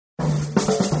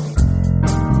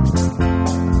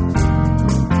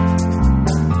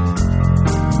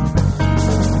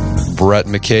Brett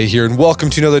McKay here, and welcome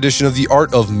to another edition of the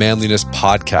Art of Manliness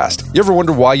podcast. You ever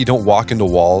wonder why you don't walk into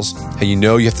walls? How you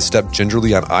know you have to step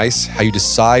gingerly on ice? How you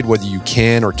decide whether you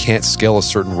can or can't scale a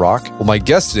certain rock? Well, my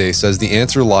guest today says the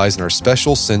answer lies in our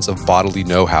special sense of bodily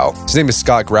know-how. His name is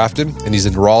Scott Grafton, and he's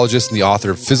a neurologist and the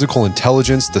author of Physical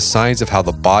Intelligence, the science of how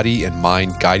the body and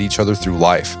mind guide each other through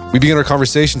life. We begin our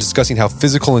conversation discussing how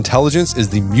physical intelligence is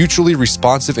the mutually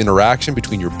responsive interaction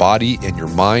between your body and your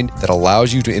mind that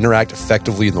allows you to interact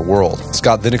effectively in the world.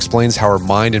 Scott then explains how our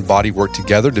mind and body work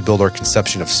together to build our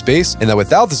conception of space, and that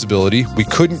without this ability, we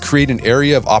couldn't create an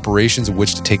area of operations in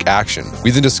which to take action.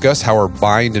 We then discuss how our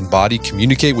mind and body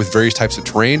communicate with various types of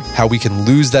terrain, how we can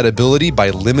lose that ability by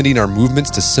limiting our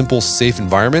movements to simple, safe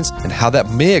environments, and how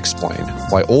that may explain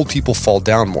why old people fall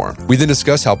down more. We then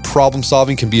discuss how problem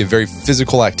solving can be a very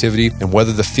physical activity and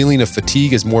whether the feeling of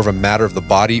fatigue is more of a matter of the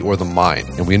body or the mind.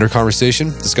 And we end our conversation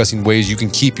discussing ways you can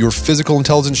keep your physical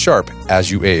intelligence sharp as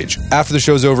you age. After the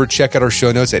show's over, check out our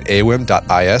show notes at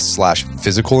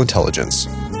aom.is/physicalintelligence.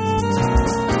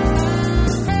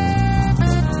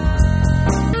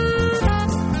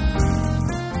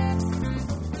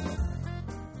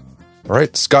 All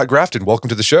right, Scott Grafton, welcome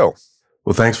to the show.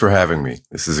 Well, thanks for having me.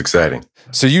 This is exciting.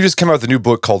 So you just came out with a new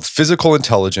book called Physical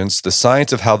Intelligence, the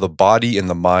science of how the body and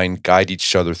the mind guide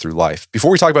each other through life. Before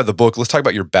we talk about the book, let's talk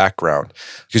about your background,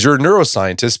 because you're a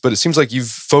neuroscientist, but it seems like you've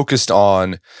focused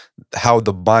on how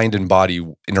the mind and body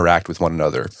interact with one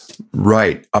another.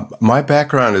 Right. My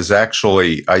background is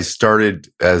actually, I started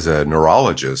as a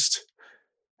neurologist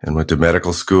and went to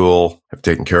medical school. I've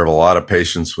taken care of a lot of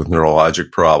patients with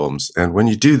neurologic problems. And when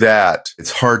you do that, it's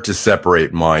hard to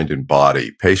separate mind and body.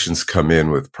 Patients come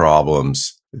in with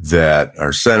problems that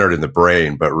are centered in the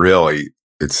brain, but really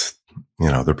it's,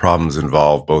 their problems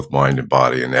involve both mind and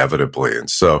body inevitably. And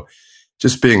so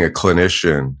just being a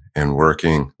clinician and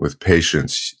working with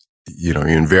patients, you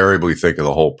invariably think of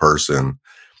the whole person,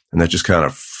 and that just kind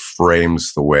of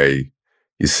frames the way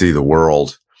you see the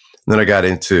world. And then I got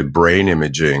into brain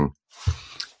imaging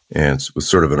and was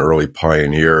sort of an early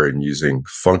pioneer in using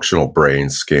functional brain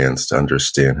scans to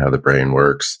understand how the brain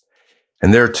works.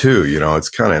 And there too, it's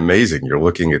kind of amazing. You're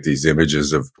looking at these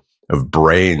images of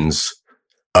brains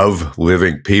of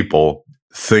living people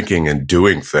thinking and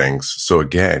doing things. So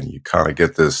again, you kind of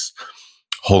get this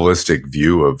holistic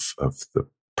view of the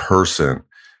person,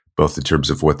 both in terms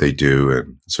of what they do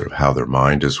and sort of how their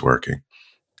mind is working.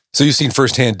 So you've seen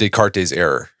firsthand Descartes'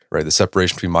 error, right? The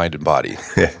separation between mind and body.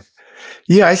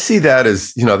 Yeah, I see that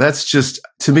as, that's just,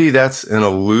 to me, that's an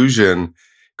illusion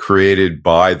created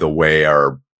by the way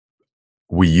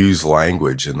we use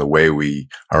language and the way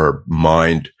our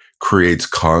mind creates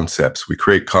concepts. We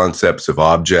create concepts of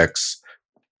objects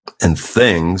and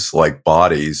things like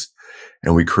bodies,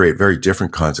 and we create very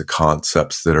different kinds of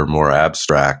concepts that are more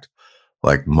abstract,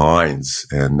 like minds,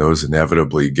 and those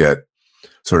inevitably get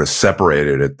sort of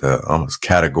separated at the almost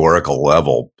categorical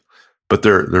level, but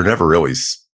they're never really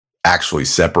actually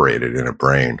separated in a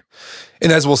brain.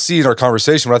 And as we'll see in our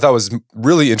conversation, what I thought was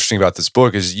really interesting about this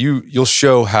book is you'll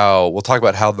show we'll talk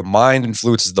about how the mind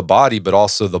influences the body, but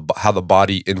also how the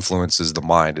body influences the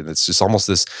mind. And it's just almost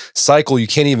this cycle you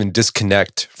can't even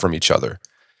disconnect from each other.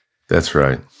 That's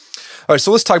right. All right,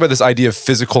 so let's talk about this idea of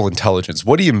physical intelligence.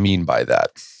 What do you mean by that?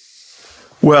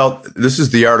 Well, this is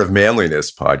the Art of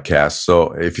Manliness podcast.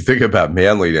 So if you think about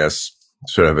manliness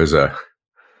sort of as a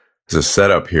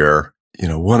setup here,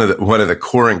 one of the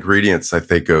core ingredients I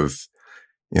think of,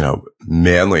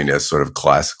 manliness sort of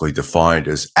classically defined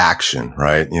as action,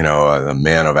 right? A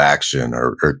man of action,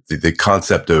 or the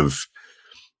concept of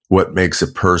what makes a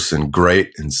person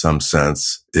great in some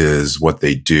sense is what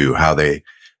they do, the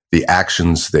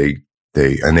actions they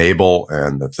enable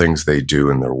and the things they do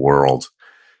in their world.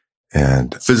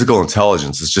 And physical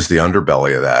intelligence is just the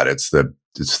underbelly of that. It's the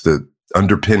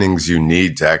underpinnings you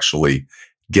need to actually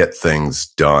get things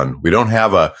done. We don't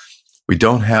have a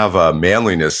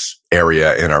manliness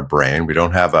area in our brain. We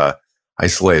don't have a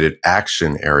isolated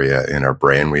action area in our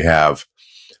brain. We have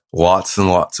lots and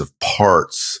lots of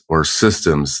parts or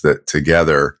systems that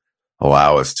together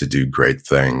allow us to do great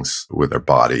things with our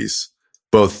bodies.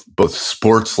 Both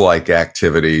sports-like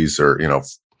activities or,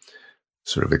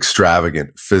 sort of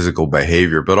extravagant physical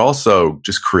behavior, but also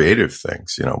just creative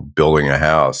things, building a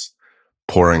house,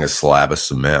 pouring a slab of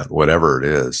cement, whatever it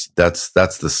is. That's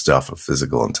the stuff of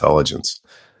physical intelligence.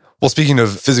 Well, speaking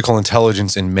of physical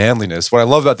intelligence and manliness, what I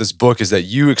love about this book is that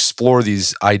you explore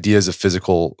these ideas of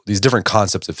these different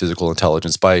concepts of physical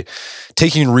intelligence by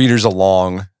taking readers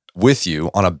along with you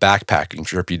on a backpacking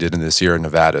trip you did in the Sierra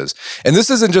Nevadas. And this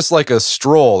isn't just like a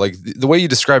stroll. Like the way you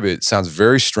describe it sounds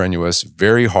very strenuous,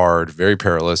 very hard, very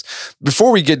perilous.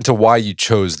 Before we get into why you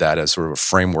chose that as sort of a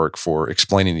framework for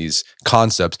explaining these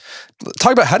concepts,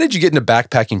 talk about how did you get into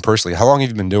backpacking personally? How long have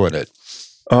you been doing it?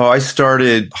 Oh, I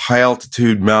started high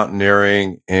altitude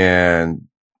mountaineering and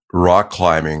rock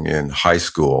climbing in high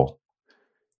school.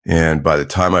 And by the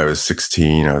time I was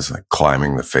 16, I was like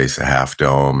climbing the face of Half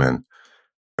Dome and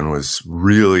was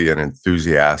really an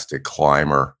enthusiastic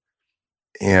climber.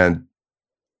 And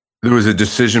there was a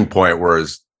decision point where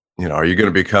are you going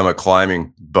to become a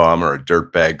climbing bum or a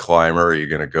dirtbag climber? Or are you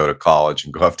going to go to college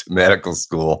and go off to medical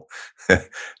school? And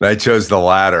I chose the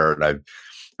latter, and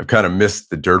I've kind of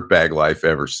missed the dirtbag life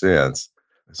ever since.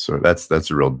 So that's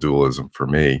a real dualism for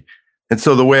me. And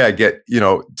so the way I get,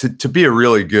 to be a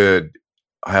really good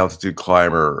high altitude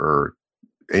climber or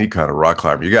any kind of rock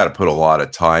climber, you got to put a lot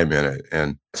of time in it.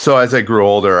 And so as I grew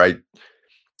older,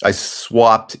 I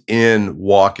swapped in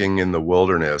walking in the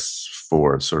wilderness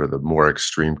for sort of the more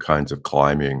extreme kinds of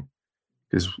climbing,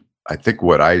 because I think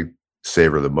what I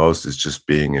savor the most is just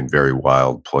being in very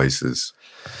wild places.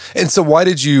 And so why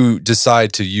did you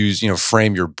decide to use,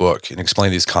 frame your book and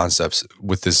explain these concepts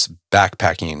with this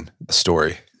backpacking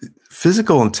story?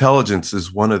 Physical intelligence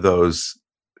is one of those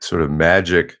sort of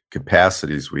magic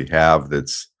capacities we have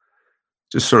that's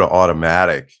just sort of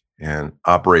automatic and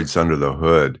operates under the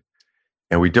hood.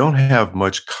 And we don't have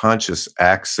much conscious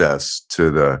access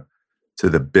to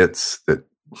the bits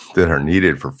that are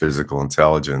needed for physical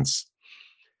intelligence.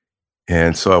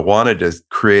 And so I wanted to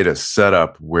create a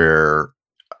setup where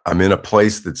I'm in a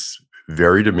place that's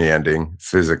very demanding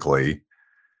physically,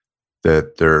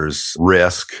 that there's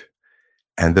risk,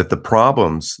 and that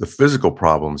the physical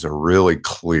problems are really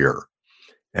clear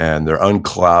and they're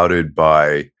unclouded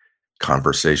by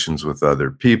conversations with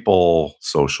other people,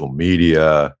 social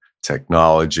media,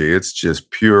 technology. It's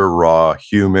just pure, raw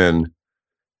human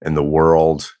in the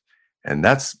world. And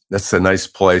that's a nice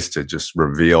place to just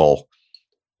reveal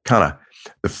kind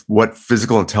of what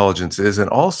physical intelligence is and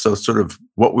also sort of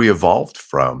what we evolved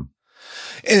from.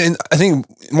 And I think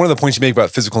one of the points you make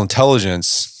about physical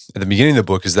intelligence at the beginning of the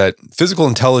book is that physical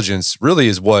intelligence really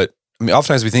is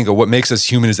oftentimes we think of what makes us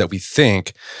human is that we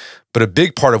think, but a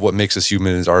big part of what makes us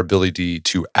human is our ability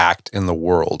to act in the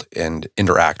world and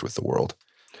interact with the world.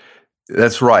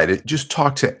 That's right. Just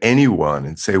talk to anyone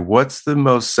and say, what's the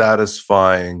most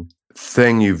satisfying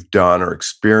thing you've done or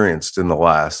experienced in the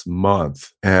last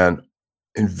month? And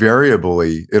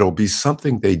invariably, it'll be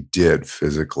something they did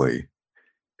physically.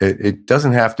 It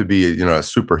doesn't have to be, a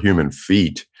superhuman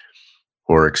feat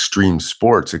or extreme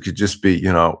sports. It could just be,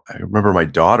 I remember my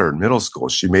daughter in middle school,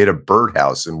 she made a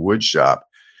birdhouse in wood shop.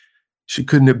 She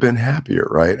couldn't have been happier,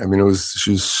 right? I mean,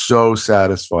 she was so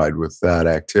satisfied with that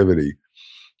activity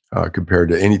compared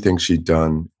to anything she'd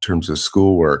done in terms of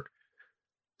schoolwork.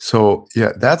 So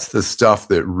yeah, that's the stuff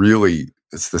that really,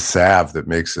 it's the salve that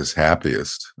makes us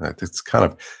happiest.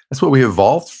 That's what we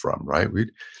evolved from, right?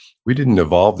 We didn't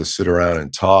evolve to sit around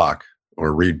and talk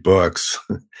or read books.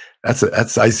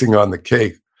 That's icing on the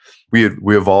cake. We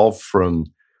evolved from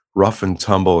rough and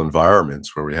tumble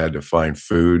environments where we had to find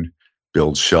food,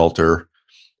 build shelter,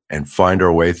 and find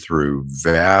our way through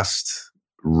vast,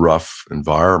 rough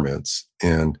environments.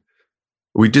 And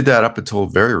we did that up until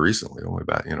very recently, only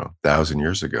about, 1,000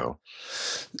 years ago.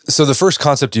 So the first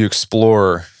concept you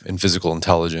explore in physical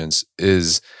intelligence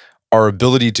is our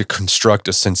ability to construct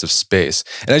a sense of space.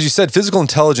 And as you said, physical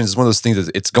intelligence is one of those things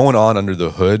that it's going on under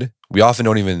the hood. We often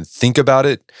don't even think about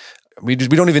it. We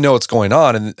don't even know what's going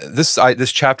on. And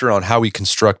this chapter on how we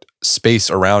construct space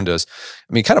around us,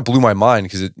 it kind of blew my mind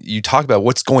because you talk about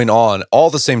what's going on all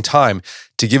at the same time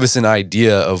to give us an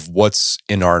idea of what's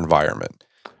in our environment.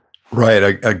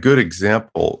 Right. A good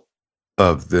example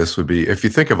of this would be if you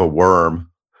think of a worm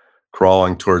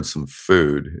crawling towards some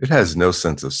food, it has no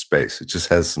sense of space. It just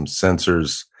has some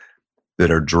sensors that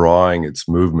are drawing its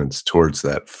movements towards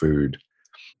that food.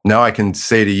 Now I can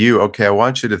say to you, okay, I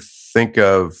want you to think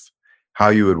of how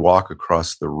you would walk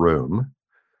across the room.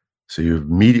 So you've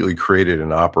immediately created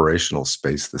an operational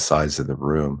space the size of the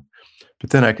room. But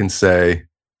then I can say,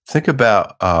 think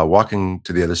about walking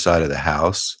to the other side of the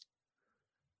house.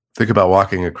 Think about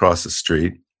walking across the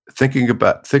street. Think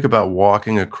about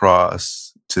walking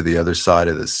across to the other side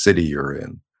of the city you're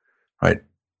in, right?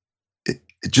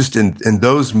 Just in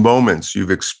those moments,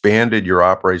 you've expanded your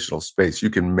operational space. You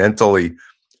can mentally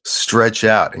stretch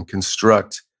out and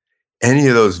construct any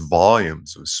of those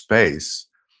volumes of space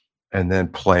and then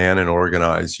plan and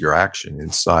organize your action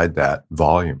inside that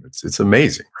volume. It's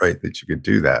amazing, right, that you could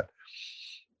do that.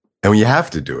 And you have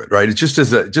to do it, right? It's just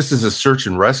as a search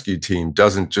and rescue team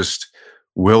doesn't just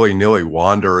willy-nilly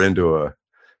wander into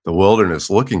the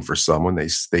wilderness looking for someone.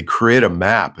 They create a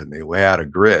map and they lay out a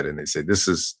grid and they say, this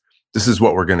is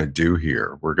what we're going to do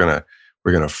here. We're going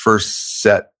to first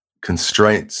set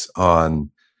constraints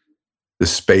on the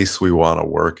space we want to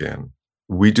work in.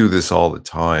 We do this all the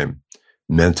time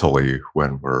mentally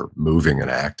when we're moving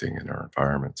and acting in our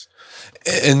environments.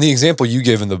 And the example you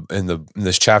gave in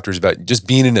this chapter is about just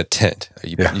being in a tent.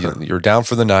 You're down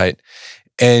for the night,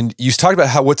 and you talked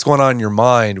about what's going on in your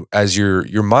mind as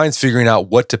your mind's figuring out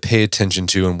what to pay attention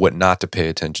to and what not to pay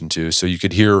attention to. So you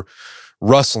could hear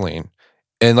rustling,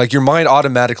 and like your mind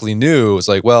automatically knew, it's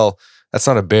like, well, that's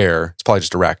not a bear. It's probably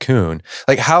just a raccoon.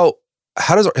 Like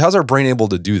how's our brain able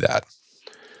to do that?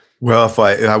 Well,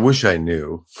 I wish I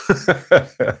knew.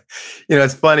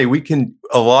 It's funny.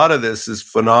 A lot of this is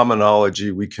phenomenology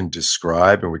we can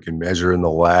describe and we can measure in the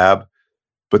lab,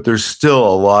 but there's still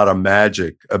a lot of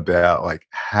magic about like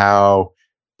how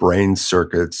brain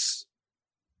circuits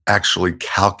actually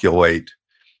calculate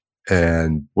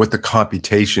and what the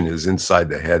computation is inside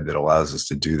the head that allows us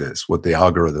to do this, what the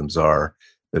algorithms are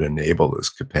that enable this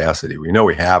capacity. We know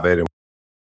we have it.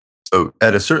 So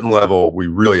at a certain level, we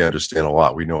really understand a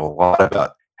lot. We know a lot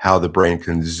about how the brain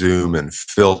can zoom and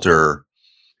filter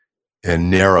and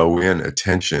narrow in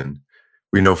attention.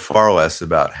 We know far less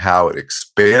about how it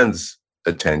expands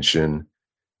attention,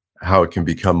 how it can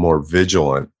become more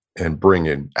vigilant and bring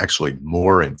in actually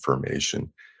more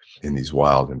information in these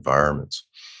wild environments.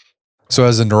 So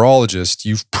as a neurologist,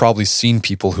 you've probably seen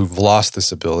people who've lost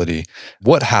this ability.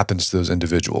 What happens to those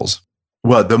individuals?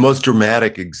 Well, the most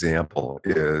dramatic example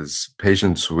is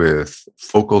patients with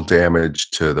focal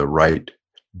damage to the right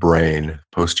brain,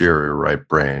 posterior right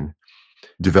brain,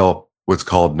 develop what's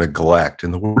called neglect.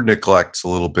 And the word neglect's a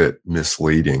little bit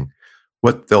misleading.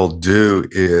 What they'll do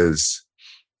is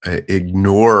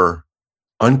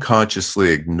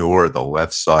unconsciously ignore the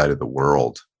left side of the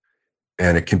world.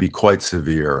 And it can be quite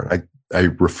severe. I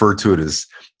refer to it as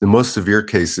the most severe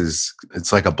cases,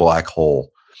 it's like a black hole.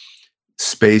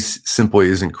 Space simply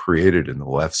isn't created in the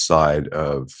left side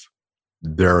of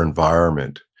their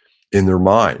environment in their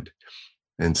mind.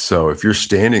 And so if you're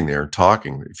standing there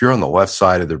talking, if you're on the left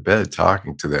side of their bed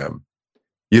talking to them,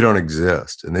 you don't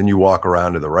exist. And then you walk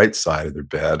around to the right side of their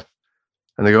bed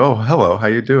and they go, oh, hello, how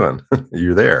you doing?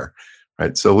 You're there,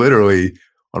 right? So literally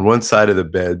on one side of the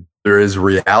bed, there is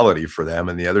reality for them.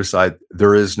 And the other side,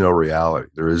 there is no reality.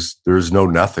 There is no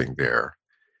nothing there.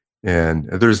 And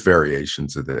there's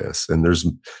variations of this, and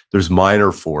there's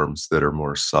minor forms that are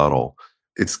more subtle.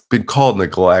 It's been called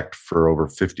neglect for over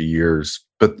 50 years,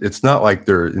 but it's not like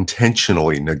they're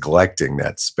intentionally neglecting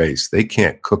that space. They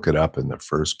can't cook it up in the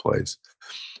first place.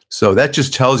 So that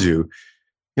just tells you,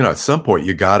 at some point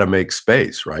you got to make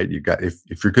space, right?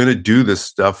 If you're going to do the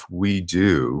stuff we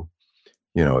do,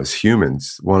 as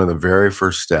humans, one of the very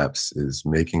first steps is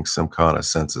making some kind of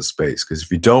sense of space. Because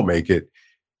if you don't make it,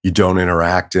 you don't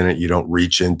interact in it. You don't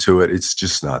reach into it. It's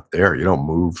just not there. You don't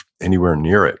move anywhere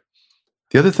near it.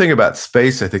 The other thing about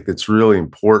space I think that's really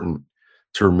important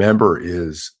to remember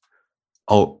is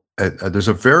there's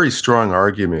a very strong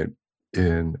argument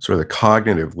in sort of the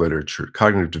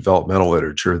cognitive developmental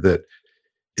literature, that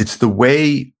it's the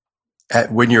way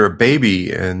when you're a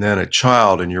baby and then a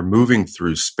child and you're moving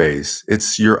through space,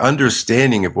 it's your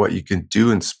understanding of what you can do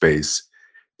in space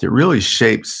that really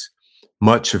shapes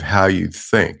much of how you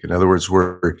think. In other words,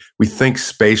 we think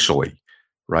spatially,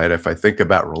 right? If I think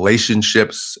about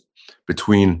relationships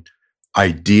between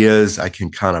ideas, I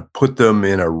can kind of put them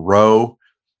in a row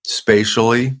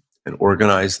spatially and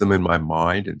organize them in my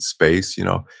mind in space.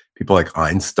 People like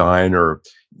Einstein are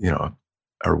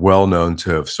well known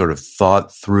to have sort of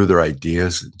thought through their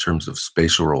ideas in terms of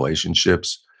spatial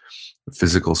relationships,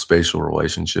 physical spatial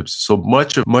relationships. So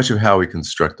much of how we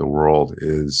construct the world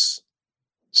is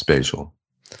spatial.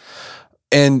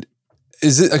 And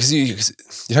is it, because you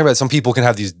talk about some people can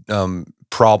have these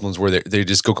problems where they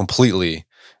just go completely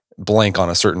blank on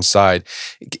a certain side.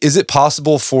 Is it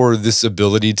possible for this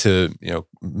ability to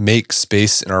make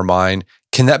space in our mind,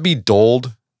 can that be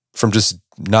dulled from just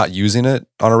not using it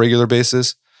on a regular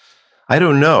basis? I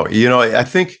don't know. I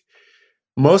think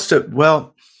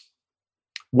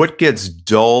what gets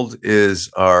dulled is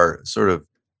our sort of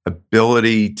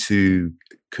ability to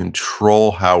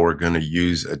control how we're going to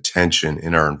use attention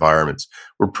in our environments.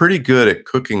 We're pretty good at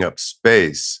cooking up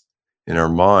space in our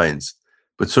minds,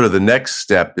 but sort of the next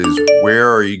step is where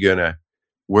are you going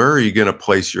to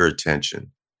place your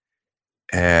attention?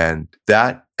 And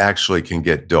that actually can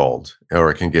get dulled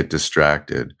or it can get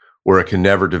distracted. or it can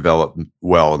never develop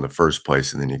well in the first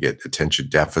place. And then you get attention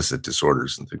deficit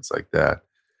disorders and things like that.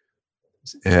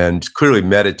 And clearly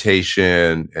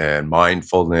meditation and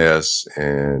mindfulness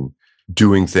and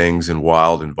doing things in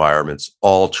wild environments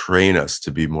all train us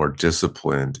to be more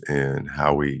disciplined in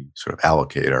how we sort of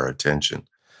allocate our attention.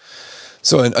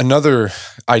 So another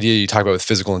idea you talk about with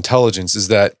physical intelligence is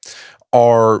that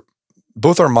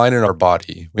both our mind and our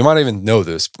body, we might not even know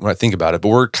this when I think about it, but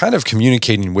we're kind of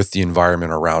communicating with the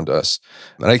environment around us.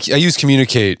 And I use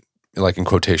communicate like in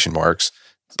quotation marks,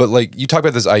 but like you talk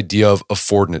about this idea of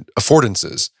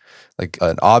affordances, like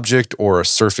an object or a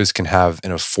surface can have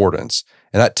an affordance,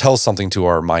 and that tells something to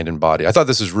our mind and body. I thought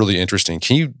this was really interesting.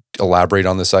 Can you elaborate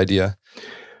on this idea?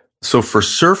 So for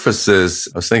surfaces,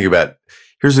 I was thinking about,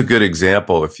 here's a good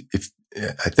example. If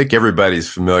I think everybody's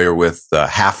familiar with the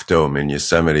Half Dome in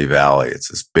Yosemite Valley. It's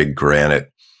this big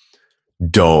granite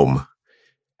dome,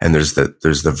 and there's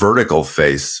the vertical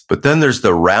face, but then there's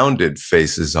the rounded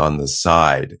faces on the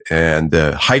side, and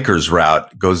the hiker's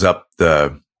route goes up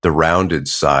the rounded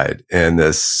side, and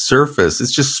the surface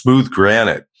is just smooth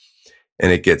granite,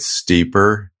 and it gets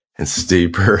steeper and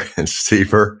steeper and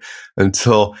steeper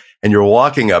and you're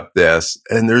walking up this,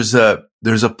 and there's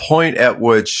a point at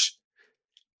which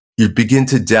you begin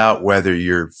to doubt whether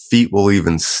your feet will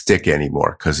even stick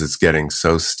anymore because it's getting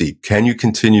so steep. Can you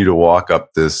continue to walk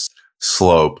up this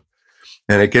slope?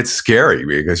 And it gets scary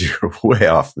because you're way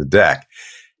off the deck.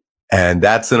 And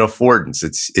that's an affordance.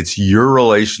 It's your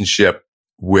relationship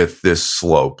with this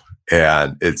slope.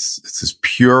 And it's as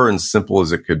pure and simple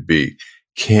as it could be.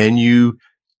 Can you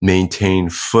maintain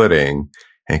footing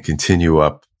and continue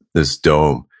up this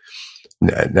dome?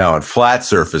 Now, on flat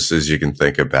surfaces, you can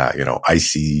think about,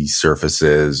 icy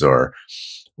surfaces or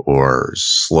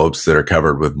slopes that are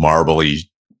covered with marbly,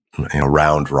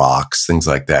 round rocks, things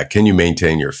like that. Can you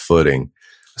maintain your footing?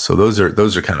 So those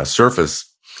are kind of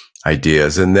surface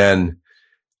ideas. And then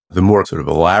the more sort of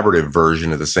elaborative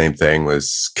version of the same thing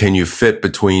was, can you fit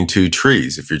between two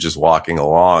trees? If you're just walking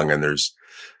along and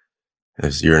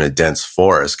you're in a dense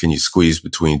forest, can you squeeze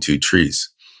between two trees?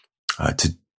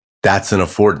 That's an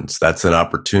affordance. That's an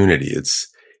opportunity. It's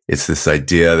this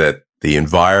idea that the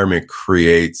environment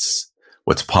creates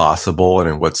what's possible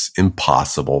and what's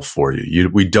impossible for you.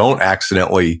 We don't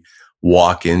accidentally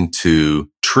walk into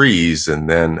trees and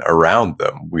then around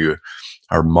them.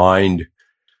 Our mind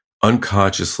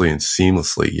unconsciously and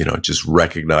seamlessly, just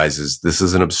recognizes this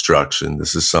is an obstruction.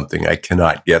 This is something I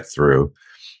cannot get through.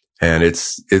 And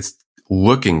it's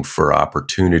looking for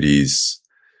opportunities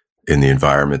in the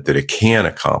environment that it can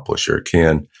accomplish or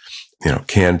can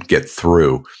get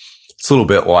through. It's a little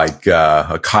bit like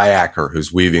a kayaker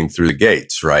who's weaving through the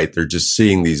gates, right? They're just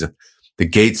seeing the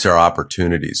gates are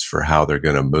opportunities for how they're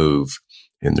going to move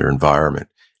in their environment.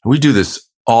 And we do this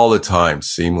all the time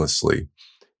seamlessly.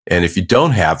 And if you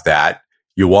don't have that,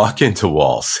 you walk into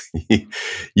walls.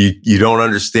 You don't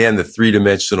understand the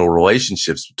three-dimensional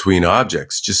relationships between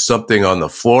objects. Just something on the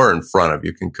floor in front of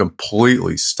you can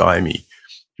completely stymie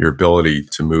your ability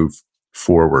to move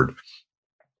forward.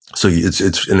 So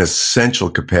it's an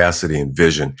essential capacity in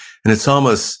vision. And it's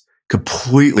almost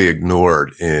completely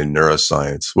ignored in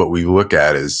neuroscience. What we look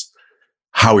at is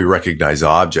how we recognize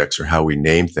objects or how we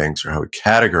name things or how we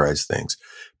categorize things.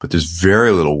 But there's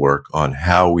very little work on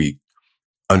how we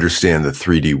understand the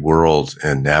 3D world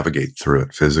and navigate through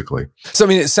it physically. So, I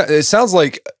mean, it sounds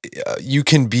like you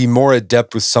can be more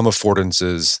adept with some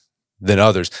affordances than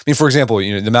others. I mean, for example,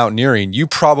 the mountaineering, you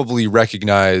probably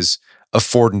recognize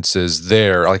affordances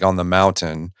there, like on the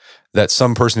mountain, that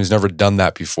some person who's never done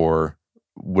that before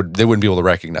they wouldn't be able to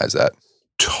recognize that.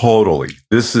 Totally.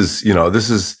 This is,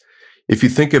 if you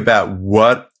think about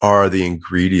what are the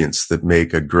ingredients that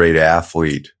make a great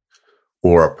athlete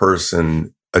or a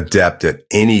person adept at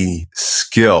any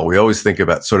skill, we always think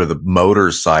about sort of the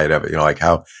motor side of it, like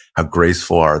how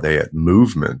graceful are they at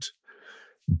movement.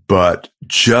 But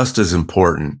just as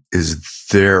important is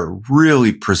their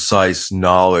really precise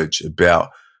knowledge about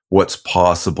what's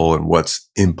possible and what's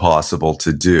impossible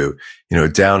to do. A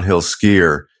downhill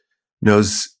skier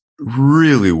knows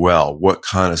really well what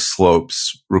kind of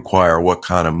slopes require what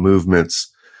kind of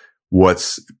movements,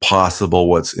 what's possible,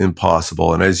 what's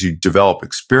impossible. And as you develop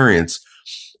experience,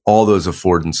 all those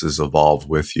affordances evolve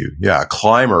with you. Yeah, a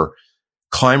climber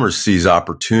sees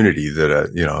opportunity that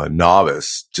a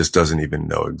novice just doesn't even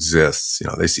know exists.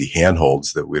 They see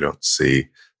handholds that we don't see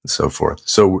and so forth.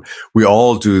 So we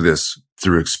all do this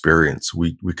through experience.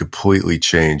 We completely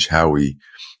change how we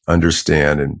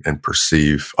understand and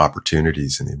perceive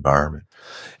opportunities in the environment.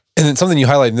 And it's something you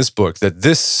highlight in this book, that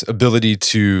this ability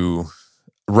to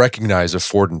recognize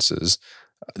affordances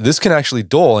this can actually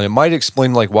dull, and it might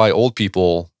explain like why old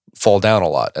people fall down a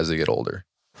lot as they get older.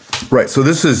 Right. So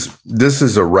this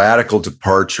is a radical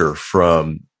departure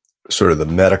from sort of the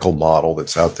medical model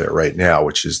that's out there right now,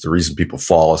 which is the reason people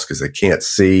fall is because they can't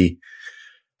see,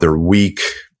 they're weak,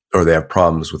 or they have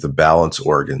problems with the balance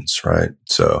organs, right?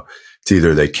 So it's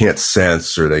either they can't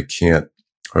sense or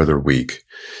they're weak.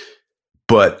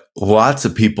 But lots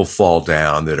of people fall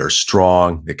down that are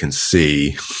strong, that can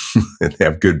see, and they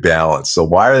have good balance. So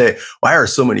why are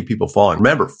so many people falling?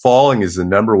 Remember, falling is the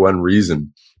number one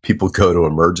reason people go to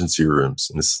emergency rooms.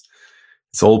 And it's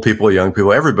old people, young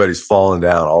people, everybody's falling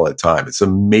down all the time. It's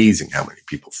amazing how many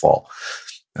people fall.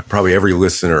 Probably every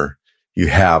listener you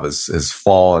have has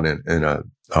fallen in a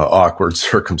awkward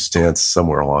circumstance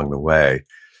somewhere along the way.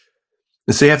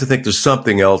 And so you have to think there's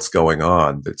something else going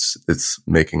on that's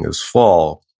making us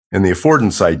fall. And the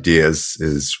affordance idea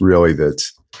is really that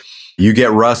you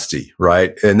get rusty,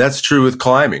 right? And that's true with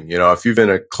climbing. You know, if you've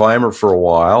been a climber for a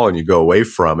while and you go away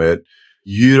from it,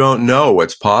 you don't know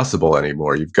what's possible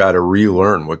anymore. You've got to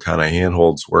relearn what kind of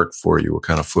handholds work for you, what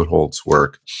kind of footholds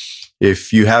work.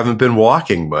 If you haven't been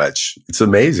walking much, it's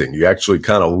amazing. You actually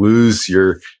kind of lose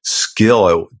your skill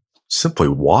at simply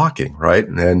walking, right?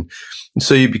 And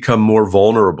so you become more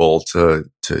vulnerable to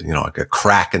like a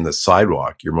crack in the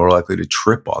sidewalk. You're more likely to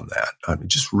trip on that. I mean,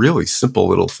 just really simple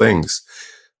little things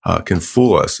can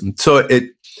fool us. And so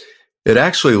it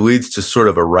actually leads to sort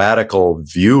of a radical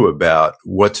view about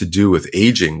what to do with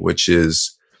aging, which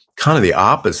is kind of the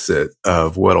opposite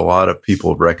of what a lot of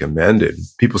people have recommended.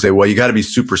 People say, well, you got to be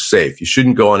super safe. You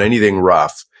shouldn't go on anything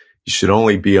rough. You should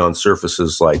only be on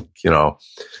surfaces like,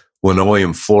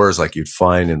 linoleum floors like you'd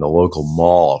find in the local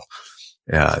mall,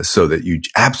 so that you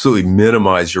absolutely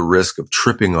minimize your risk of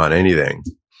tripping on anything.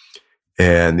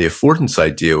 And the affordance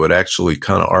idea would actually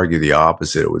kind of argue the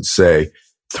opposite. It would say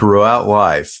throughout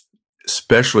life,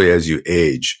 especially as you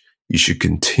age, you should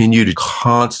continue to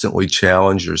constantly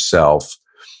challenge yourself,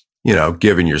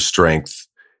 given your strength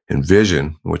and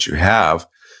vision, which you have,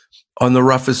 on the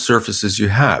roughest surfaces you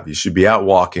have. You should be out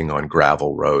walking on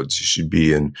gravel roads. You should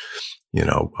be on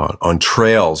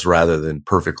trails rather than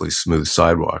perfectly smooth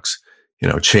sidewalks.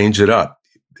 Change it up.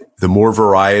 The more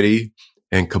variety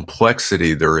and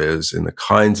complexity there is in the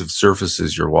kinds of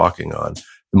surfaces you're walking on,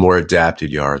 the more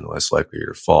adapted you are and the less likely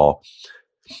you're to fall.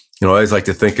 I always like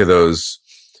to think of those,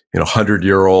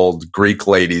 100-year-old Greek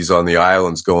ladies on the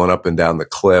islands going up and down the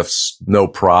cliffs, no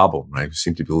problem, right? Who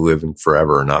seem to be living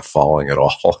forever and not falling at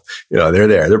all. They're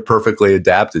there. They're perfectly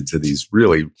adapted to these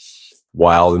really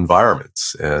wild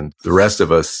environments. And the rest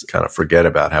of us kind of forget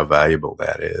about how valuable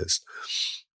that is.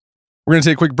 We're going to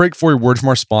take a quick break for a word from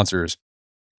our sponsors.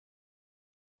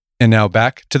 And now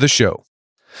back to the show.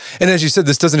 And as you said,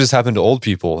 this doesn't just happen to old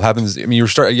people. It happens,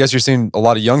 I guess you're seeing a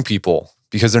lot of young people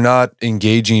because they're not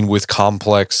engaging with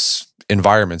complex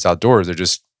environments outdoors. They're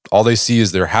just, all they see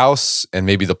is their house and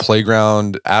maybe the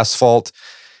playground asphalt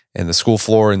and the school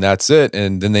floor, and that's it.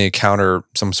 And then they encounter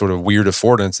some sort of weird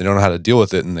affordance. They don't know how to deal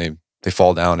with it, and they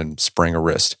fall down and sprain a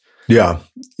wrist. Yeah.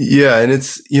 Yeah. And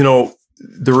it's,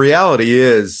 the reality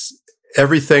is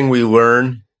everything we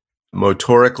learn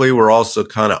motorically, we're also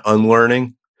kind of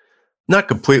unlearning. Not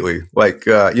completely. Like,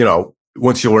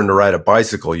 once you learn to ride a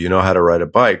bicycle, you know how to ride a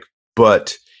bike.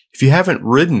 But if you haven't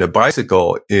ridden a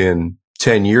bicycle in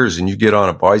 10 years and you get on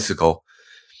a bicycle,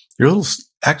 you're a little,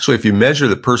 actually, if you measure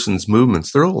the person's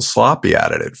movements, they're a little sloppy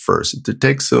at it at first. It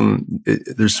takes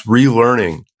there's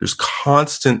relearning. There's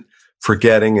constant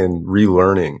forgetting and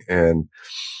relearning and,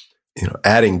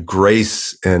 adding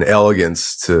grace and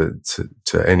elegance to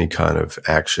any kind of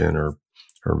action or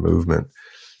movement.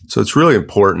 So it's really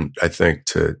important, I think,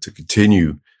 to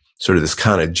continue sort of this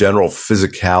kind of general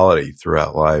physicality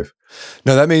throughout life.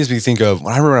 No, that makes me think of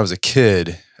when I was a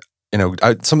kid. I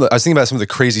was thinking about some of the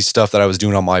crazy stuff that I was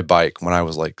doing on my bike when I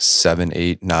was like 7,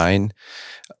 8, 9,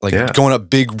 going up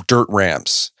big dirt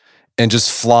ramps and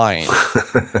just flying.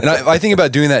 And I think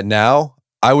about doing that now.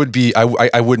 I wouldn't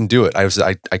do it.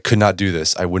 I could not do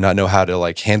this. I would not know how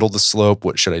to handle the slope.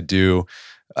 What should I do?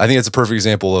 I think it's a perfect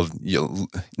example of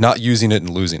not using it and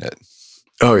losing it.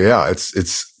 Oh yeah,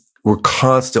 we're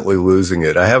constantly losing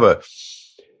it.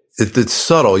 It's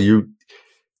subtle.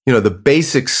 The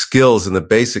basic skills and the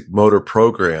basic motor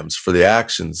programs for the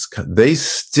actions, they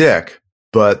stick,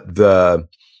 but the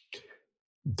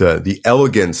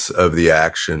elegance of the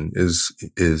action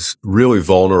is really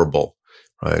vulnerable,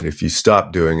 right? If you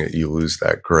stop doing it, you lose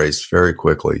that grace very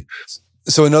quickly.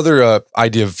 So another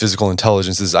idea of physical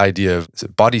intelligence is the idea of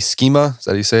body schema. Is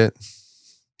that how you say it?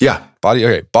 Yeah.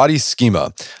 Body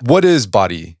schema. What is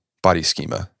body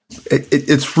schema?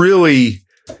 It's really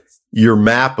your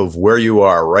map of where you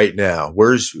are right now.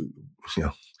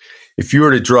 If you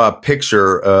were to draw a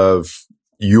picture of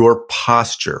your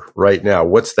posture right now,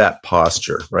 what's that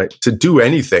posture, right? To do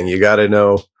anything, you got to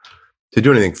know, to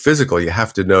do anything physical, you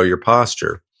have to know your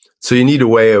posture. So you need a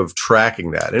way of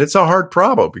tracking that. And it's a hard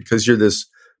problem because you're this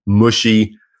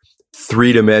mushy,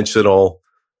 three-dimensional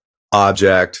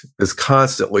object that's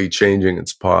constantly changing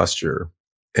its posture.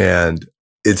 And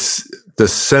the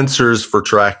sensors for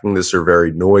tracking this are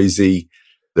very noisy.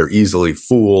 They're easily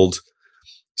fooled.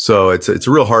 So it's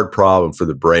a real hard problem for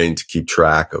the brain to keep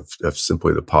track of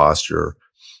simply the posture.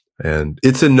 And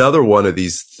it's another one of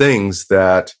these things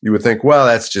that you would think, well,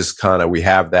 that's just kind of, we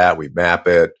have that, we map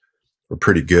it, we're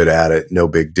pretty good at it, no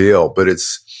big deal. But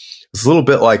it's a little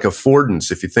bit like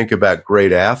affordance. If you think about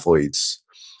great athletes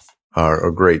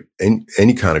or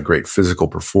any kind of great physical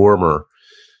performer,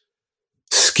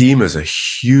 schema is a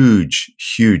huge,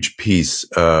 huge piece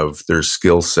of their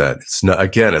skill set. It's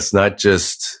not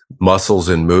just muscles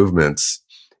and movements.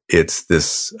 It's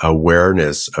this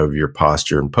awareness of your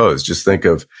posture and pose. Just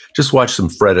watch some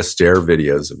Fred Astaire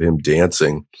videos of him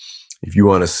dancing. If you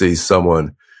want to see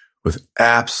someone with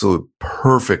absolute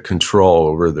perfect control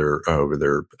over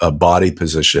their body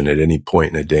position at any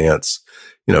point in a dance,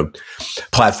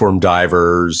 platform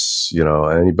divers,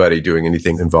 anybody doing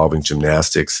anything involving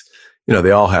gymnastics,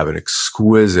 they all have an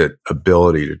exquisite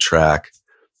ability to track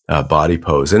body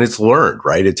pose. And it's learned,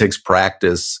 right? It takes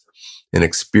practice and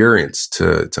experience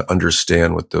to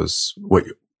understand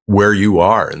where you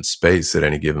are in space at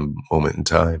any given moment in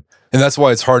time. And that's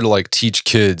why it's hard to teach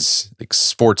kids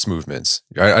sports movements.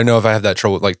 I know if I have that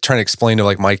trouble, trying to explain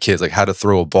to my kids, how to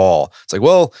throw a ball. It's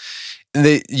well,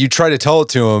 you try to tell it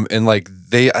to them and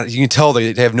you can tell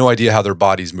they have no idea how their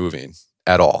body's moving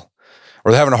at all,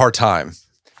 or they're having a hard time.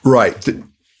 Right.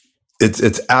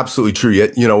 It's absolutely true.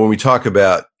 Yet, when we talk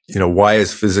about, why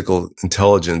is physical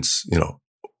intelligence,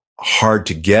 hard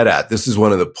to get at, this is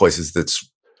one of the places that's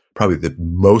probably the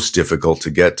most difficult to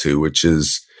get to, which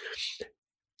is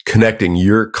connecting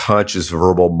your conscious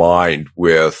verbal mind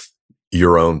with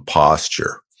your own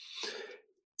posture.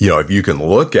 If you can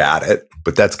look at it,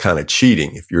 but that's kind of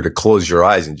cheating. If you're to close your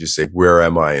eyes and just say, where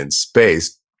am I in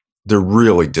space? They're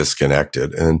really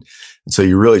disconnected. And so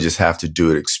you really just have to do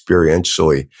it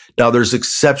experientially. Now, there's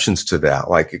exceptions to that.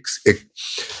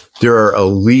 There are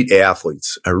elite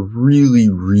athletes, really,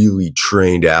 really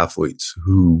trained athletes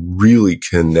who really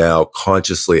can now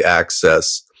consciously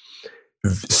access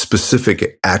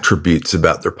specific attributes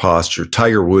about their posture.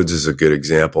 Tiger Woods is a good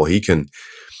example. He can,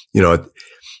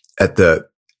 at the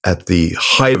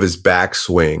height of his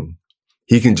backswing,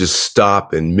 he can just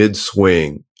stop in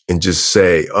mid-swing and just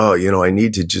say, oh, I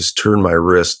need to just turn my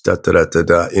wrist,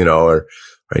 or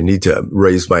I need to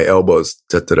raise my elbows,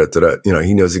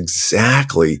 he knows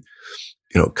exactly,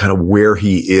 kind of where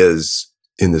he is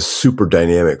in the super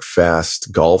dynamic,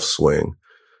 fast golf swing.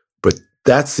 But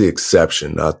that's the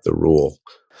exception, not the rule.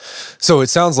 So it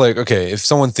sounds like, okay, if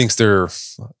someone thinks they're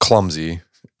clumsy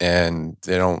and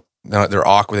they're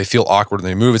awkward, they feel awkward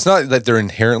when they move, it's not that they're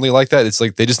inherently like that. It's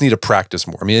they just need to practice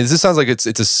more. I mean, this sounds like it's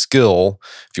a skill,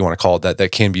 if you want to call it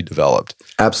that can be developed.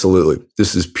 Absolutely.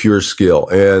 This is pure skill.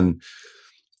 And,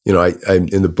 I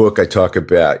in the book, I talk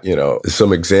about,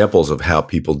 some examples of how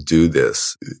people do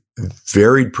this.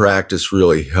 Varied practice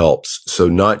really helps. So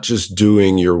not just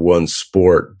doing your one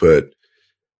sport, but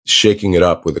shaking it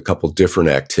up with a couple different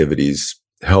activities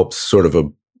helps sort of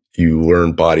you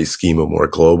learn body schema more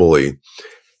globally.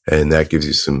 And that gives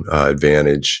you some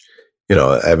advantage.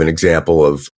 I have an example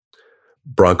of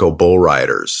Bronco bull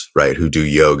riders, right, who do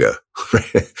yoga,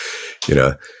 right?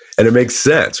 And it makes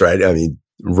sense, right? I mean,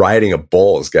 riding a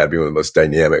bull has got to be one of the most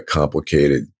dynamic,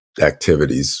 complicated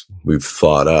activities we've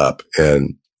thought up.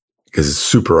 And because it's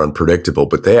super unpredictable,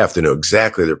 but they have to know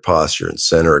exactly their posture and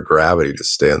center of gravity to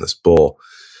stay on this bull.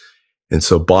 And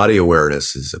so body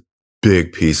awareness is a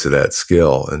big piece of that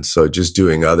skill. And so just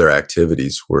doing other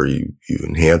activities where you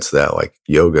enhance that, like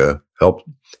yoga,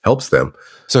 helps them.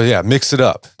 So yeah, mix it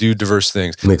up, do diverse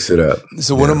things. Mix it up.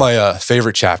 So one of my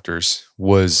favorite chapters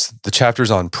was the chapters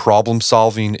on problem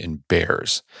solving in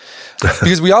bears.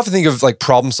 Because we often think of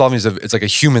problem solving as it's like a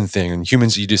human thing. And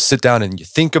humans, you just sit down and you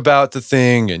think about the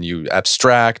thing and you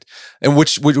abstract, and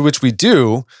which we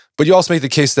do, but you also make the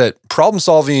case that problem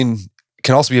solving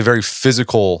can also be a very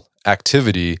physical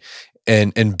activity.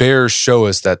 And bears show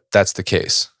us that that's the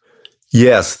case.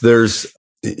 Yes,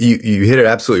 you hit it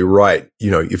absolutely right.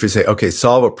 If you say, okay,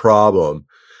 solve a problem,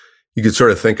 you could sort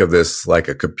of think of this like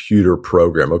a computer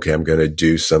program. Okay, I'm going to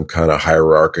do some kind of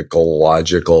hierarchical,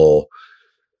 logical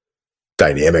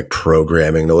dynamic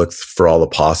programming to look for all the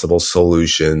possible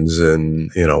solutions. And,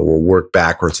 we'll work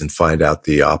backwards and find out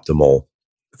the optimal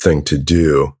thing to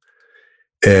do.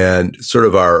 And sort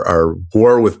of our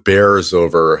war with bears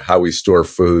over how we store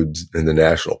food in the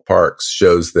national parks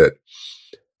shows that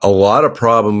a lot of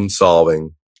problem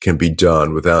solving can be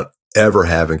done without ever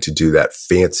having to do that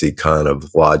fancy kind of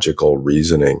logical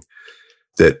reasoning.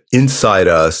 That inside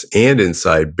us and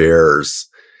inside bears,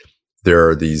 there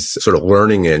are these sort of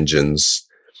learning engines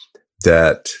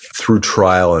that through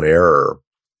trial and error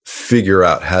figure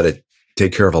out how to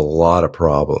take care of a lot of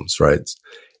problems, right?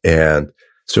 And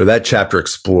so that chapter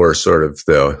explores sort of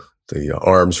the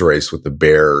arms race with the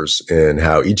bears and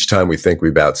how each time we think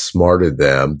we've outsmarted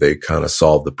them, they kind of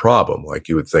solve the problem. Like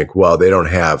you would think, well, they don't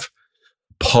have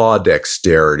paw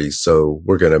dexterity, so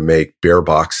we're going to make bear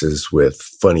boxes with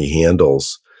funny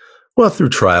handles. Well, through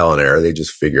trial and error, they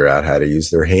just figure out how to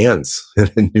use their hands in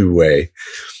a new way.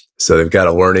 So they've got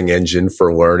a learning engine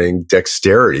for learning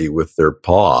dexterity with their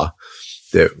paw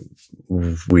that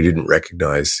we didn't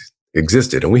recognize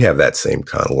existed. And we have that same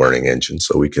kind of learning engine,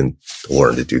 so we can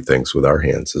learn to do things with our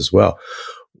hands as well.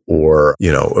 Or,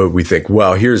 we think,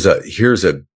 well,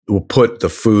 we'll put the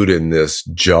food in this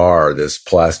jar, this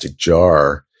plastic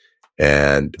jar,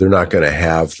 and they're not going to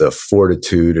have the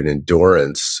fortitude and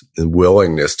endurance and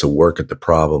willingness to work at the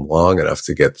problem long enough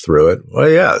to get through it. Well,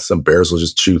 yeah, some bears will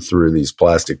just chew through these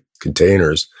plastic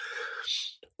containers.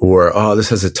 Or, this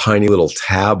has a tiny little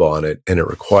tab on it and it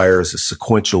requires a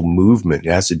sequential movement.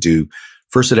 It has to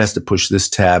push this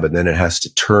tab and then it has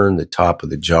to turn the top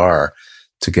of the jar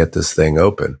to get this thing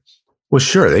open. Well,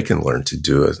 sure, they can learn to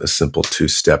do a simple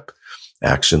 2-step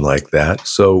action like that.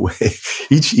 So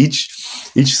each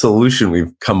solution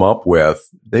we've come up with,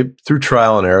 through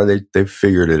trial and error, they've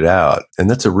figured it out.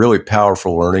 And that's a really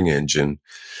powerful learning engine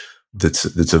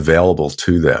that's available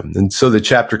to them. And so the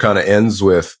chapter kind of ends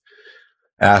with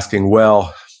asking,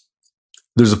 well,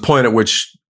 there's a point at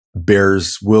which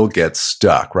bears will get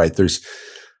stuck, right?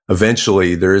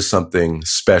 Eventually there is something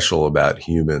special about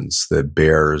humans that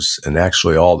bears and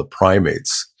actually all the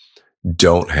primates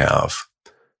don't have,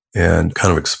 and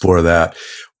kind of explore that.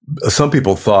 Some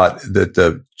people thought that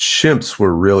the chimps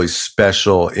were really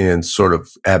special in sort of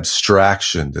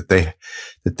abstraction, that they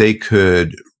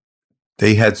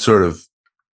had sort of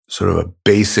a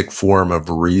basic form of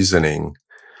reasoning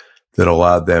that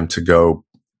allowed them to go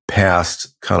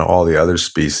past kind of all the other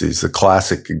species. The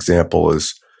classic example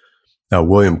is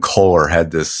William Kohler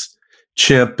had this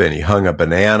chimp, and he hung a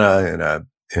banana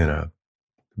in a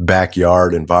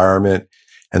backyard environment,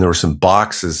 and there were some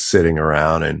boxes sitting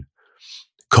around, and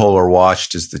Kohler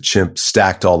watched as the chimp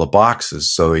stacked all the boxes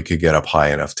so he could get up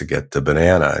high enough to get the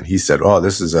banana. And he said, "Oh,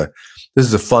 this is a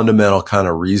fundamental kind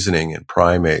of reasoning in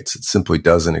primates. It simply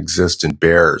doesn't exist in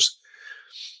bears."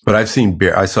 But I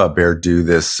saw a bear do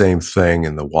this same thing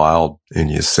in the wild in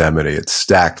Yosemite. It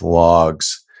stacked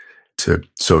logs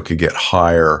so it could get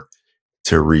higher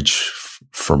to reach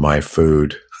for my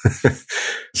food.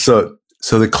 So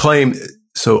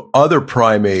other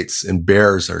primates and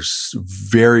bears are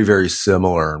very, very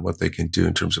similar in what they can do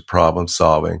in terms of problem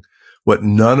solving. What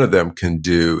none of them can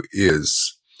do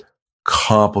is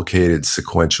complicated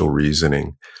sequential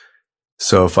reasoning.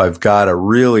 So if I've got to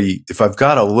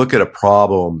look at a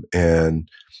problem and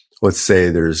let's say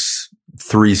there's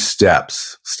 3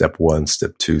 steps, step 1,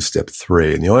 step 2, step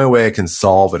 3, and the only way I can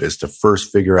solve it is to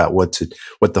first figure out what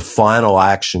the final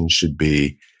action should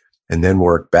be and then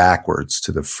work backwards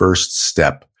to the first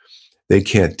step. They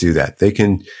can't do that. They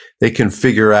can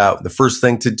figure out the first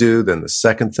thing to do, then the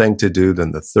second thing to do,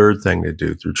 then the third thing to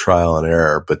do through trial and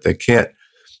error, but they can't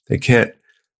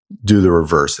do the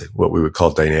reverse, what we would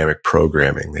call dynamic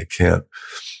programming. They can't,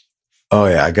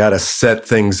 I got to set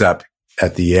things up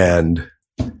at the end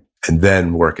and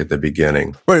then work at the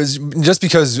beginning. Right. Just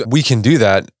because we can do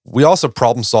that, we also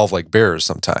problem solve like bears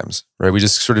sometimes, right? We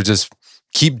just sort of just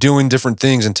keep doing different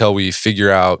things until we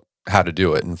figure out how to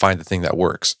do it and find the thing that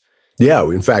works. Yeah.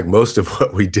 In fact, most of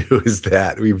what we do is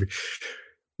that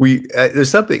there's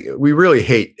something, we really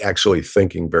hate actually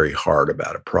thinking very hard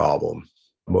about a problem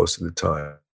most of the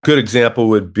time. Good example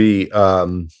would be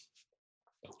we're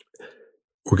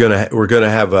gonna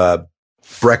have a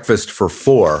breakfast for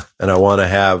 4, and I want to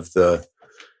have the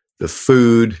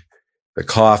food, the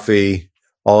coffee,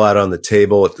 all out on the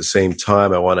table at the same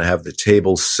time. I want to have the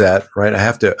table set, right? I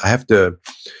have to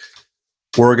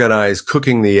organize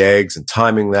cooking the eggs and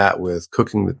timing that with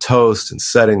cooking the toast and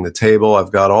setting the table.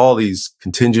 I've got all these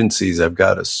contingencies I've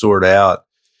got to sort out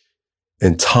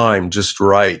and time just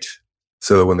right,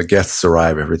 so that when the guests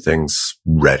arrive, everything's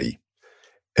ready.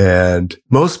 And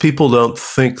most people don't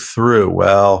think through,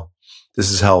 well, This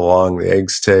is how long the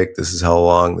eggs take. This is how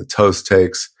long the toast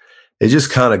takes. They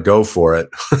just kind of go for it.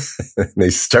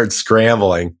 They start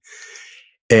scrambling.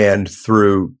 And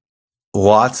through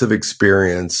lots of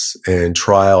experience and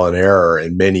trial and error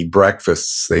and many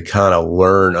breakfasts, they kind of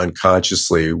learn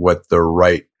unconsciously what the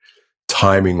right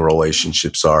timing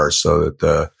relationships are so that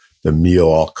the meal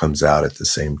all comes out at the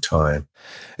same time.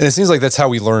 And it seems like that's how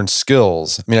we learn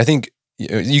skills. I mean, I think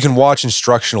you can watch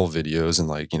instructional videos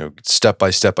and step by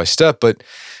step by step, but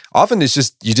often it's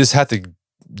just, you just have to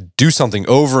do something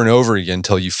over and over again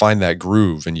until you find that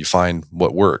groove and you find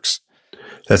what works.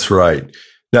 That's right.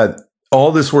 Now,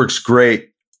 all this works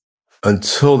great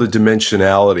until the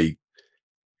dimensionality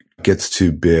gets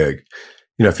too big.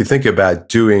 If you think about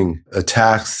doing a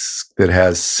task that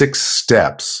has 6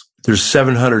 steps, there's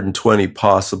 720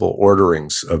 possible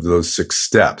orderings of those 6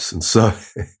 steps. And so,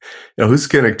 who's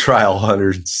going to try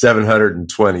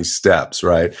 720 steps,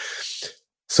 right?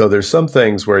 So there's some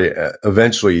things where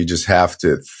eventually you just have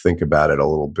to think about it a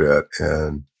little bit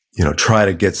and, try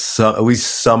to get at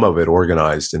least some of it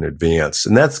organized in advance.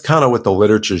 And that's kind of what the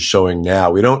literature is showing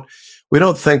now. We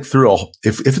don't think through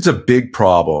if it's a big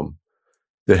problem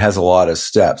that has a lot of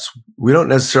steps, we don't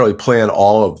necessarily plan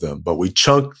all of them, but we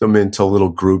chunk them into little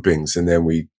groupings, and then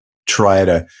we try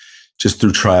to, just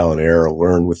through trial and error,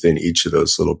 learn within each of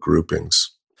those little groupings.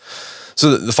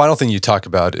 So the final thing you talk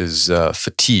about is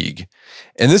fatigue.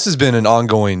 And this has been an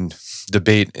ongoing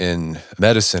debate in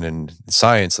medicine and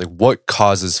science, like what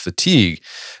causes fatigue?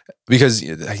 Because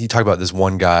you talk about this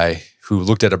one guy who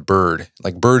looked at a bird,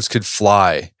 like birds could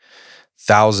fly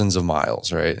thousands of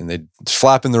miles, right? And they'd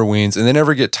flap in their wings and they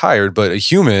never get tired, but a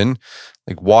human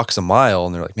walks a mile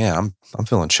and they're like, man, I'm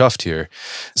feeling chuffed here.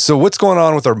 So what's going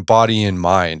on with our body and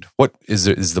mind? What is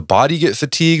there? Does the body get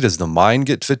fatigued? Does the mind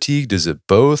get fatigued? Is it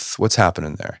both? What's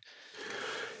happening there?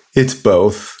 It's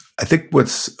both. I think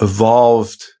what's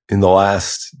evolved in the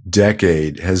last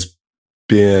decade has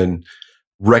been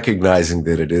recognizing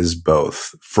that it is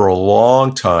both. For a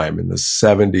long time in the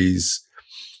 70s,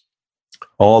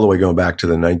 all the way going back to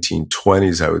the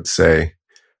 1920s, I would say,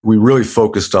 we really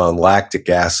focused on lactic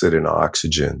acid and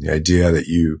oxygen. The idea that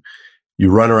you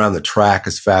run around the track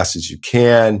as fast as you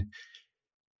can,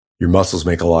 your muscles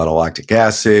make a lot of lactic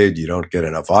acid, you don't get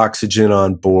enough oxygen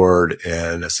on board,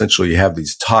 and essentially you have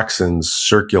these toxins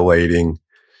circulating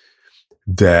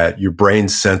that your brain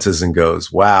senses and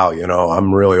goes, wow,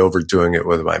 I'm really overdoing it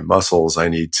with my muscles. I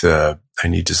need to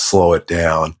slow it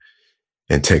down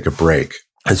and take a break.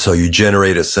 And so you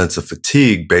generate a sense of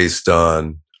fatigue based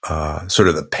on sort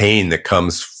of the pain that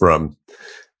comes from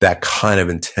that kind of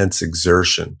intense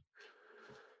exertion.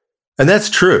 And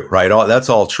that's true, right? That's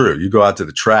all true. You go out to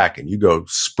the track and you go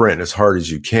sprint as hard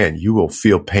as you can. You will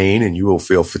feel pain and you will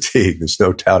feel fatigue. There's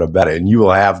no doubt about it. And you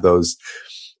will have those,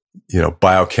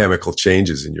 biochemical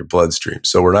changes in your bloodstream.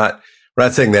 So we're not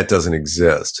saying that doesn't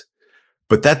exist,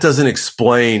 but that doesn't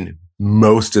explain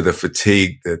most of the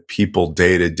fatigue that people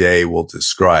day to day will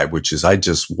describe, which is I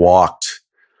just walked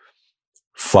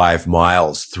 5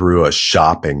 miles through a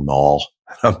shopping mall.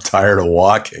 I'm tired of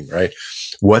walking, right?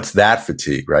 What's that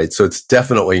fatigue, right? So it's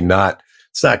definitely not,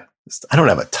 I don't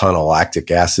have a ton of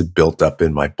lactic acid built up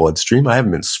in my bloodstream. I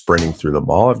haven't been sprinting through the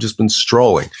mall. I've just been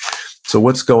strolling. So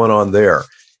what's going on there?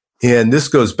 And this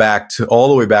goes all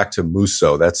the way back to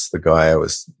Musso. That's the guy I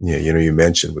was, you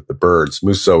mentioned with the birds.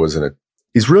 Musso was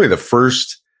he's really the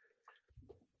first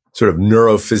sort of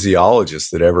neurophysiologist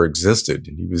that ever existed.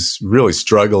 And he was really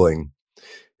struggling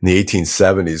in the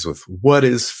 1870s with what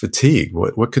is fatigue?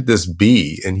 What could this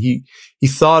be? And he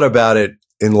thought about it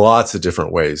in lots of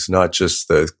different ways, not just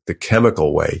the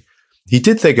chemical way. He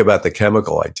did think about the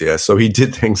chemical idea. So he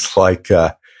did things like,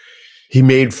 he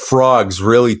made frogs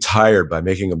really tired by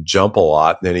making them jump a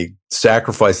lot. And then he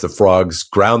sacrificed the frogs,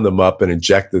 ground them up, and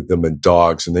injected them in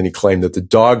dogs. And then he claimed that the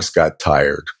dogs got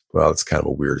tired. Well, it's kind of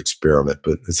a weird experiment,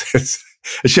 but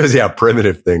it shows you how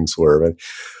primitive things were. But,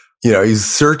 he's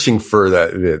searching for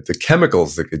the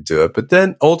chemicals that could do it. But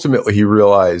then ultimately he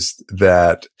realized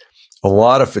that a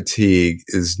lot of fatigue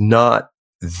is not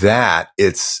that.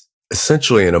 It's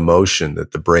essentially an emotion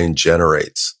that the brain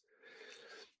generates,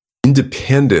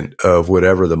 independent of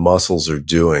whatever the muscles are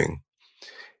doing.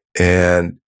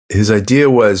 And his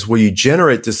idea was, well, you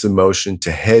generate this emotion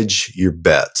to hedge your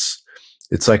bets.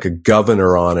 It's like a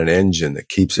governor on an engine that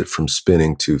keeps it from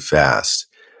spinning too fast.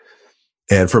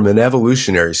 And from an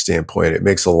evolutionary standpoint, it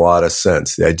makes a lot of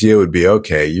sense. The idea would be,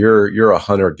 okay, you're a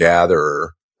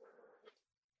hunter-gatherer.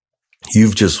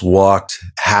 You've just walked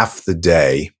half the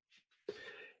day,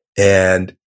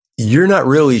 and you're not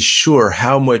really sure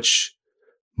how much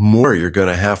more you're going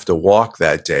to have to walk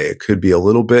that day. It could be a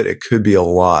little bit, it could be a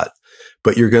lot.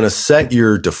 but you're going to set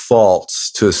your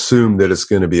defaults to assume that it's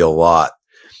going to be a lot.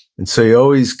 And so you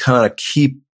always kind of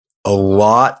keep a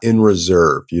lot in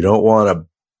reserve. You don't want to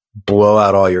blow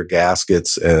out all your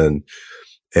gaskets and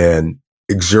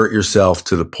exert yourself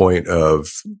to the point of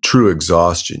true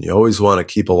exhaustion. You always want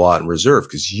to keep a lot in reserve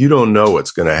because you don't know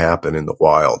what's going to happen in the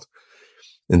wild.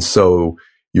 And so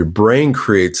your brain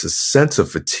creates a sense of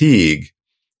fatigue.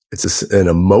 It's an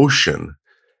emotion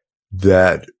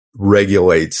that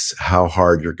regulates how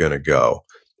hard you're going to go.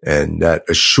 And that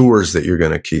assures that you're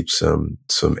going to keep some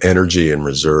energy in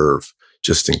reserve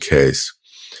just in case.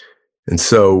 And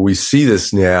so we see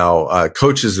this now.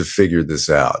 Coaches have figured this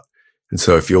out. And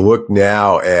so if you look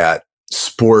now at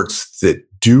sports that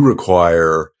do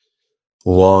require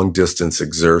long distance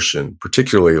exertion,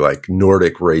 particularly like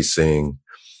Nordic racing,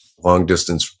 long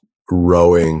distance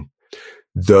rowing,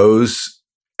 those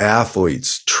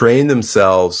athletes train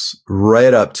themselves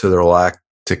right up to their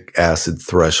lactic acid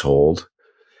threshold.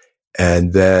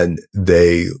 And then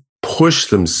they push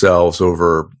themselves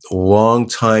over long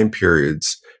time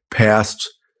periods past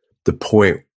the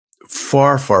point,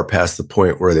 far past the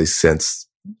point where they sense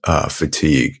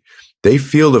fatigue. They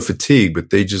feel the fatigue, but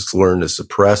they just learn to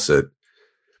suppress it.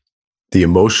 The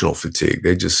emotional fatigue,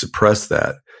 they just suppress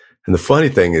that. And the funny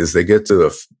thing is they get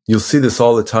to you'll see this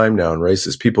all the time now in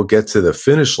races. People get to the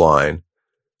finish line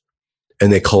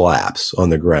and they collapse on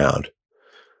the ground.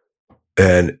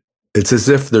 And it's as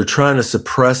if they're trying to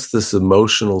suppress this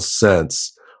emotional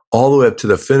sense all the way up to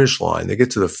the finish line. They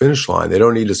get to the finish line. They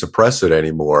don't need to suppress it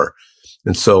anymore.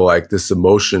 And so like this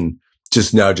emotion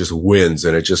just wins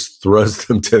and it just throws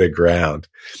them to the ground.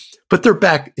 But they're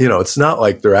back, it's not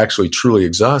like they're actually truly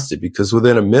exhausted because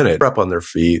within a minute they're up on their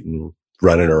feet and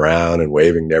running around and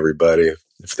waving to everybody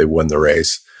if they won the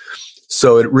race.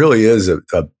 So it really is a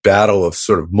battle of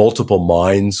sort of multiple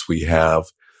minds we have,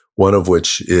 one of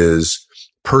which is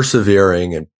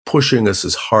persevering and pushing us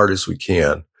as hard as we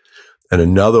can. And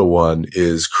another one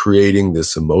is creating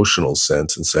this emotional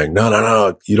sense and saying,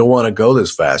 no, you don't want to go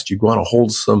this fast. You want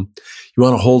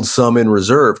to hold some in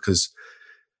reserve because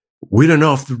we don't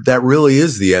know if that really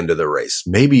is the end of the race.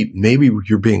 Maybe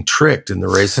you're being tricked and the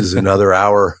race is another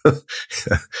hour.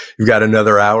 You've got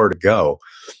another hour to go.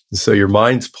 And so your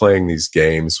mind's playing these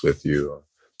games with you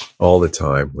all the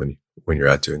time when you're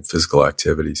out doing physical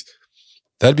activities.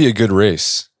 That'd be a good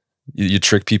race. You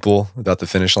trick people about the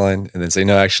finish line and then say,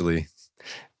 no, actually,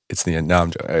 it's the end. No,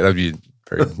 I'm joking. That'd be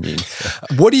very mean.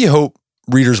 What do you hope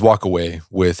readers walk away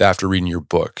with after reading your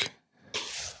book?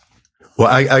 Well,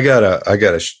 I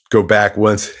gotta go back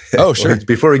once. Oh, sure.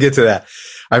 Before we get to that,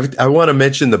 I want to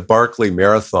mention the Barkley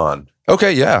Marathon.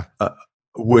 Okay, yeah.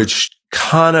 Which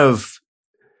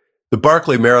the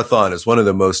Barkley Marathon is one of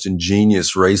the most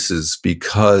ingenious races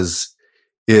because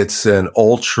it's an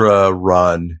ultra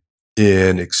run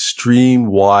in extreme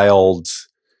wild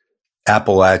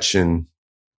Appalachian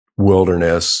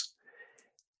wilderness.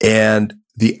 And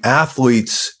the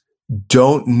athletes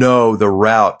don't know the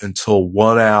route until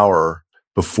 1 hour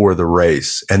before the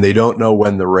race. And they don't know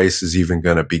when the race is even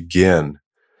going to begin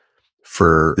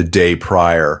for the day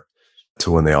prior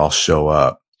to when they all show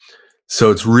up. So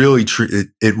it's really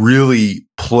it really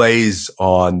plays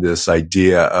on this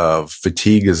idea of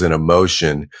fatigue as an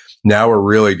emotion. Now we're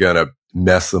really going to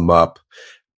mess them up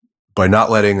by not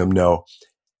letting them know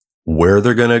where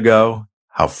they're going to go,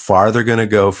 how far they're going to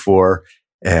go for,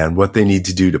 and what they need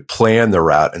to do to plan the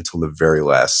route until the very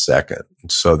last second.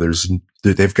 And so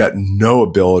they've got no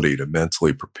ability to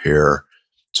mentally prepare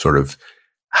sort of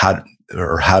how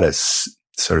to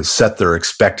sort of set their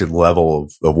expected level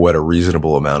of what a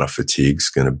reasonable amount of fatigue is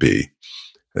going to be.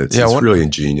 It's really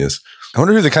ingenious. I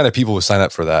wonder who the kind of people who sign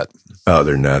up for that. Oh,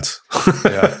 they're nuts.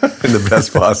 Yeah. In the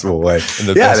best possible way.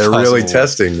 They're really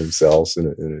testing themselves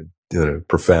in a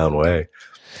profound way.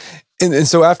 And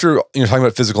so after talking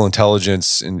about physical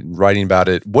intelligence and writing about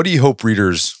it, what do you hope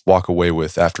readers walk away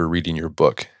with after reading your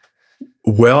book?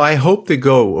 Well, I hope they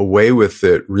go away with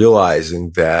it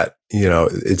realizing that,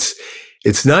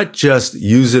 it's not just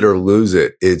use it or lose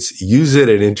it. It's use it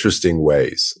in interesting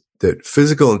ways. That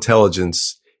physical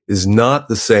intelligence is not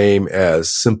the same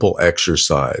as simple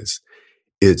exercise.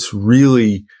 It's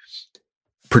really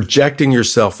projecting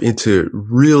yourself into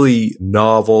really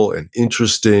novel and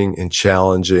interesting and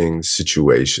challenging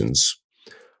situations.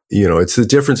 It's the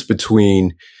difference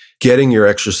between getting your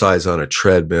exercise on a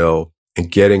treadmill and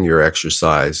getting your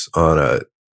exercise on a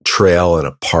trail in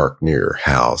a park near your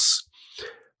house.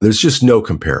 There's just no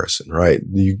comparison, right?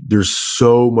 There's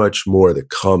so much more that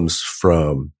comes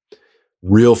from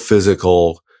real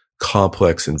physical,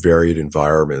 complex and varied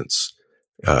environments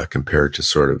compared to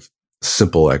sort of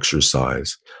simple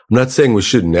exercise. I'm not saying we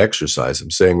shouldn't exercise.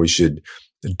 I'm saying we should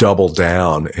double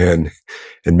down and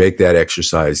make that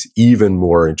exercise even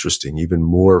more interesting, even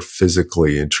more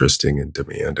physically interesting and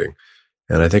demanding.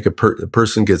 And I think a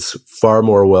person gets far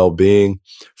more well-being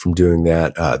from doing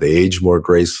that. They age more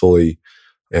gracefully,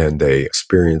 and they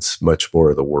experience much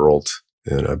more of the world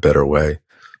in a better way.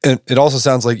 And it also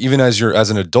sounds like even as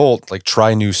an adult, like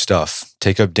try new stuff,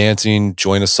 take up dancing,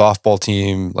 join a softball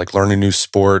team, like learn a new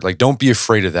sport. Like don't be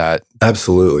afraid of that.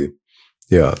 Absolutely.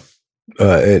 Yeah.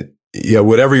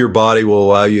 Whatever your body will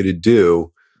allow you to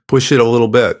do, push it a little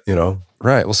bit,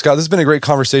 Right. Well, Scott, this has been a great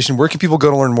conversation. Where can people go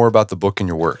to learn more about the book and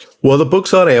your work? Well, the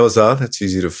book's on Amazon. That's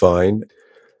easy to find.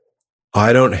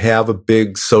 I don't have a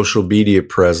big social media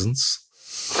presence.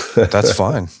 That's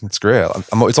fine. It's great.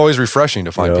 It's always refreshing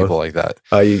to find people like that.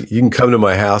 You can come to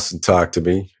my house and talk to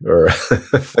me or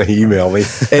email me.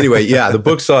 Anyway, the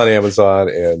book's on Amazon,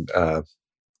 and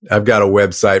I've got a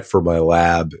website for my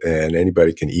lab, and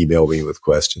anybody can email me with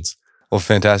questions. Well,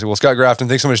 fantastic. Well, Scott Grafton,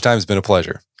 thanks so much for your time. It's been a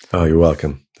pleasure. Oh, you're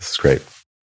welcome. This is great.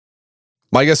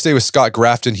 My guest today was Scott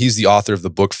Grafton. He's the author of the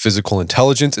book Physical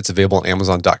Intelligence. It's available on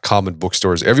Amazon.com and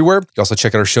bookstores everywhere. You can also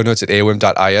check out our show notes at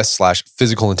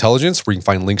aom.is/physicalintelligence, where you can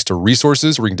find links to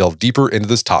resources where you can delve deeper into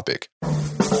this topic.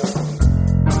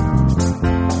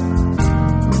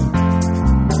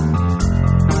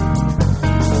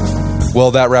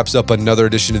 Well, that wraps up another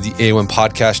edition of the AOM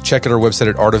podcast. Check out our website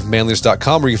at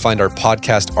artofmanliness.com, where you can find our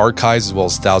podcast archives, as well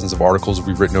as thousands of articles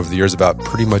we've written over the years about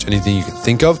pretty much anything you can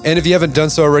think of. And if you haven't done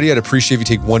so already, I'd appreciate if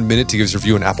you take 1 minute to give us a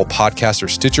review on Apple Podcasts or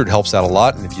Stitcher. It helps out a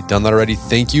lot. And if you've done that already,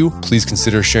 thank you. Please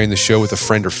consider sharing the show with a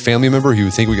friend or family member who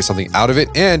you think we get something out of it.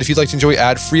 And if you'd like to enjoy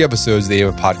ad-free episodes of the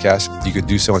AOM podcast, you can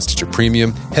do so on Stitcher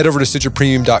Premium. Head over to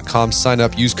stitcherpremium.com, sign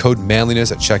up, use code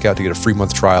manliness at checkout to get a free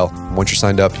month trial. And once you're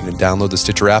signed up, you can download the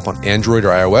Stitcher app on Android or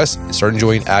iOS and start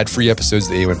enjoying ad-free episodes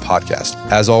of the AOM podcast.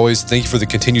 As always, thank you for the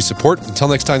continued support. Until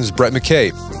next time, this is Brett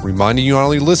McKay, reminding you not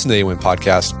only to listen to the AOM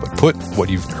podcast, but put what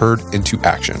you've heard into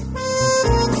action.